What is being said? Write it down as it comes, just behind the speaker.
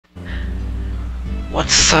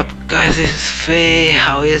What's up guys, this is Faye.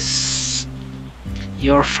 How is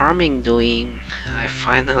your farming doing? I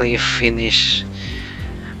finally finished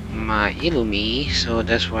my Illumi, so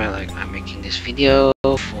that's why I'm making this video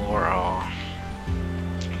for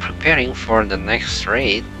preparing for the next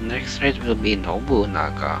raid. Next raid will be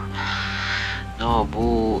Nobunaga.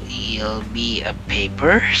 Nobu will be a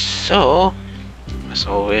paper, so as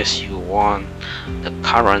always you want the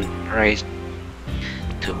current raid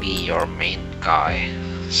to be your main guy.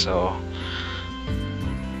 So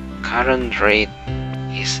current rate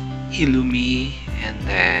is Illumi, and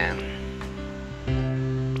then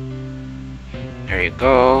there you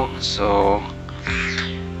go. So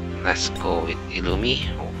let's go with Illumi.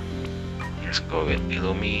 Let's go with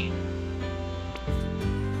Illumi.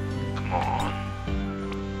 Come on.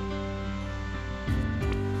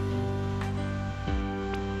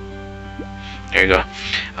 There you go.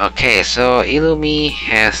 Okay, so Illumi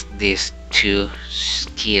has these two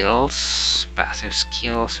skills, passive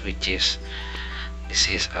skills, which is this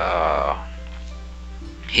is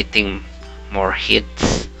hitting more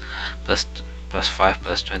hits, plus 5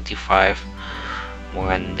 plus 25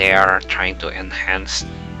 when they are trying to enhance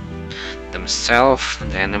themselves,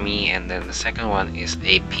 the enemy, and then the second one is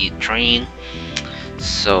AP drain.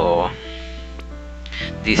 So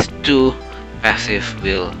these two passive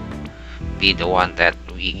will be the one that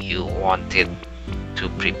you wanted to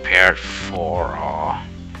prepare for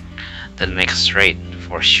the next raid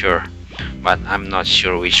for sure, but I'm not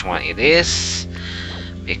sure which one it is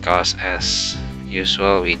because as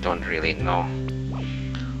usual we don't really know.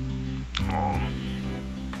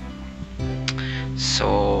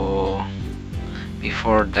 So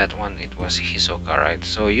before that one it was Hisoka, right?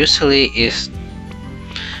 So usually is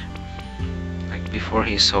like before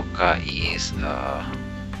Hisoka is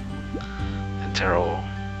Hetero.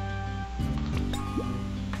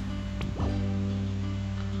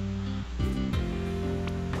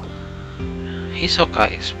 Hisoka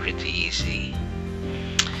is pretty easy.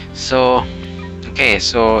 So okay,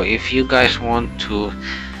 so if you guys want to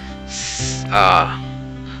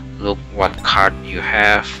look what card you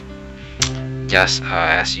have, just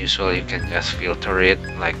as usual you can just filter it,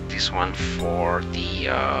 like this one for the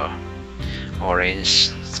orange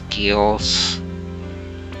skills,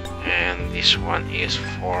 and this one is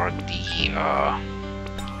for the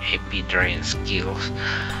AP drain skills.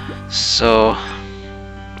 So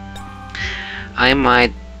I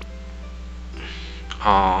might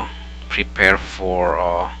prepare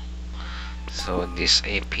for so this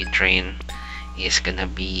AP drain is gonna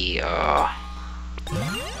be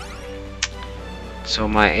so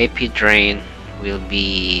my AP drain will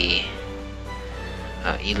be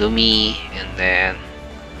Illumi, and then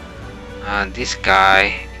this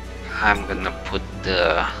guy I'm gonna put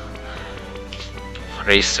the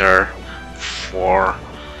Racer for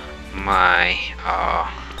my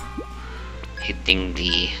hitting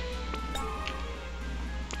the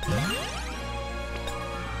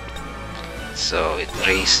so with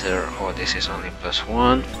Racer. Oh, this is only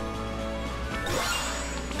 +1.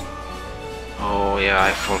 Oh yeah,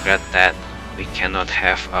 I forgot that we cannot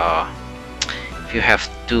have if you have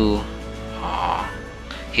two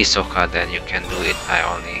Hisoka, then you can do it. I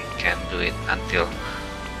only can do it until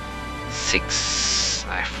 6.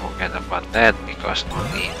 I forget about that because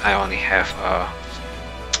I only have a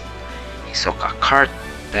Hisoka card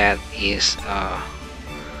that is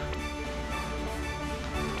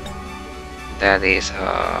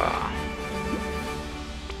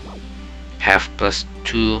have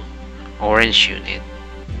 +2 orange unit.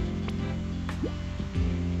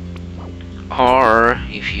 Or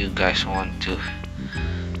if you guys want to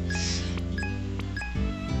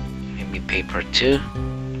maybe paper 2,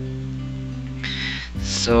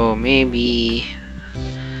 so maybe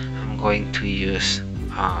I'm going to use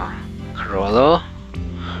Carolo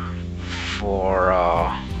for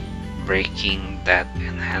breaking that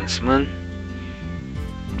enhancement.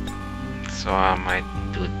 So I might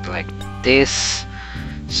do it like this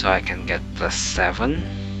so I can get +7.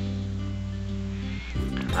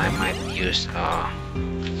 I might use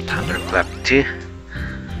Thunderclap 2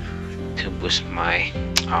 to boost my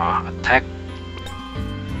attack.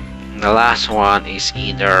 The last one is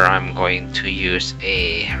either I'm going to use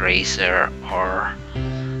a Razor or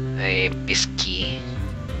a Bisky,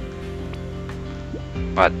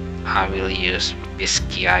 but I will use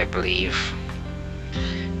Bisky, I believe,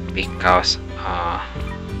 because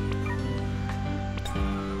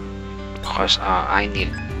I need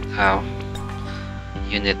a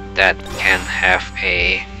unit that can have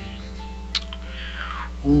a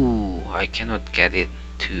I cannot get it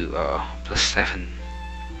to +7.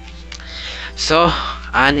 So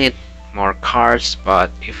I need more cards,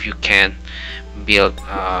 but if you can build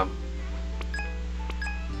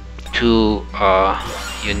two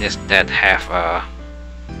units that have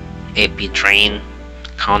AP drain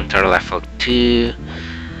counter level 2,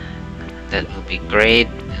 that would be great.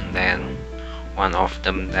 And then one of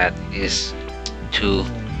them that is to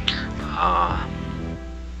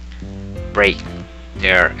break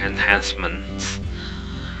their enhancements.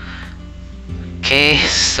 Okay,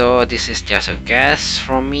 so this is just a guess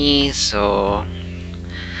from me, so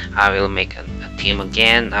I will make a team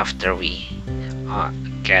again after we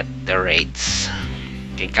get the raids.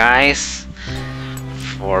 Okay guys,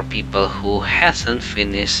 for people who hasn't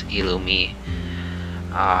finished Illumi,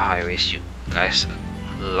 I wish you guys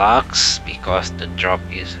lucks, because the drop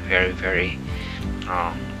is very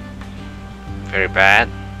bad,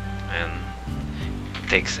 and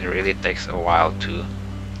it really takes a while to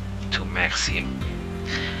max him,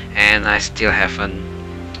 and I still haven't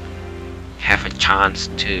have a chance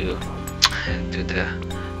to the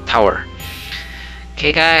tower.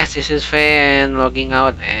 Okay guys, this is Faye and logging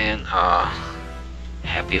out, and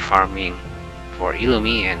happy farming for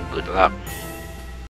Illumi and good luck.